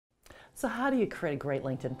So how do you create a great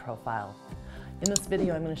LinkedIn profile? In this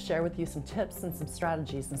video, I'm going to share with you some tips and some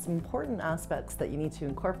strategies and some important aspects that you need to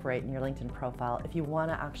incorporate in your LinkedIn profile if you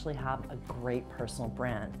want to actually have a great personal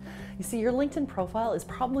brand. You see, your LinkedIn profile is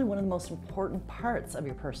probably one of the most important parts of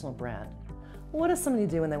your personal brand. What does somebody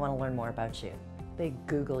do when they want to learn more about you? They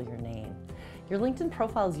Google your name. Your LinkedIn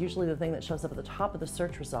profile is usually the thing that shows up at the top of the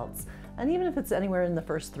search results, and even if it's anywhere in the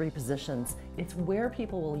first 3 positions, it's where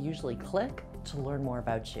people will usually click to learn more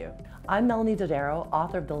about you. I'm Melanie Dodaro,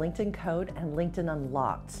 author of The LinkedIn Code and LinkedIn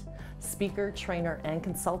Unlocked, speaker, trainer, and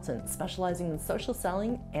consultant specializing in social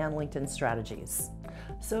selling and LinkedIn strategies.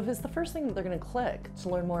 So if it's the first thing that they're going to click to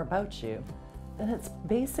learn more about you, then it's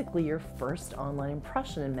basically your first online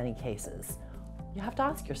impression in many cases. You have to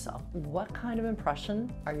ask yourself, what kind of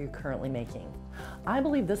impression are you currently making? I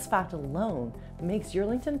believe this fact alone makes your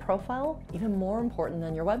LinkedIn profile even more important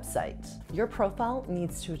than your website. Your profile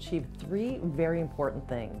needs to achieve 3 very important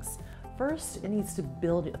things. First, it needs to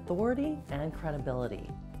build authority and credibility.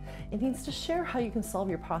 It needs to share how you can solve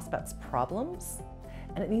your prospects' problems,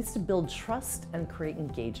 and it needs to build trust and create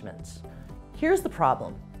engagement. Here's the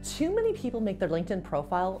problem. Too many people make their LinkedIn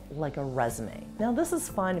profile like a resume. Now, this is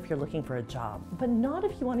fine if you're looking for a job, but not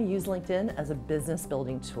if you want to use LinkedIn as a business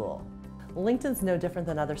building tool. LinkedIn's no different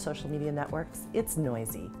than other social media networks. It's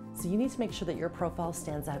noisy, so you need to make sure that your profile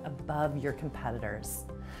stands out above your competitors.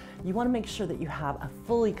 You want to make sure that you have a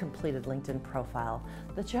fully completed LinkedIn profile,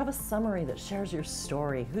 that you have a summary that shares your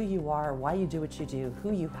story, who you are, why you do what you do,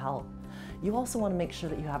 who you help. You also want to make sure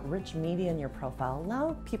that you have rich media in your profile.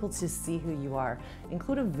 Allow people to see who you are.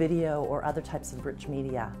 Include a video or other types of rich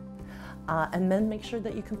media. And then make sure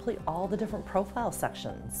that you complete all the different profile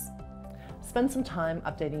sections. Spend some time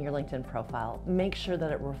updating your LinkedIn profile. Make sure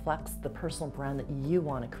that it reflects the personal brand that you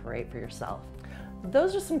want to create for yourself.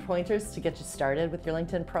 Those are some pointers to get you started with your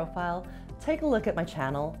LinkedIn profile. Take a look at my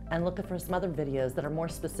channel and look for some other videos that are more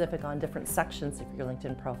specific on different sections of your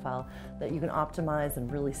LinkedIn profile that you can optimize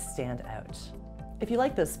and really stand out. If you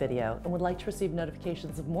like this video and would like to receive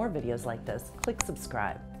notifications of more videos like this, click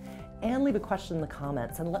subscribe and leave a question in the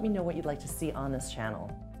comments and let me know what you'd like to see on this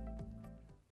channel.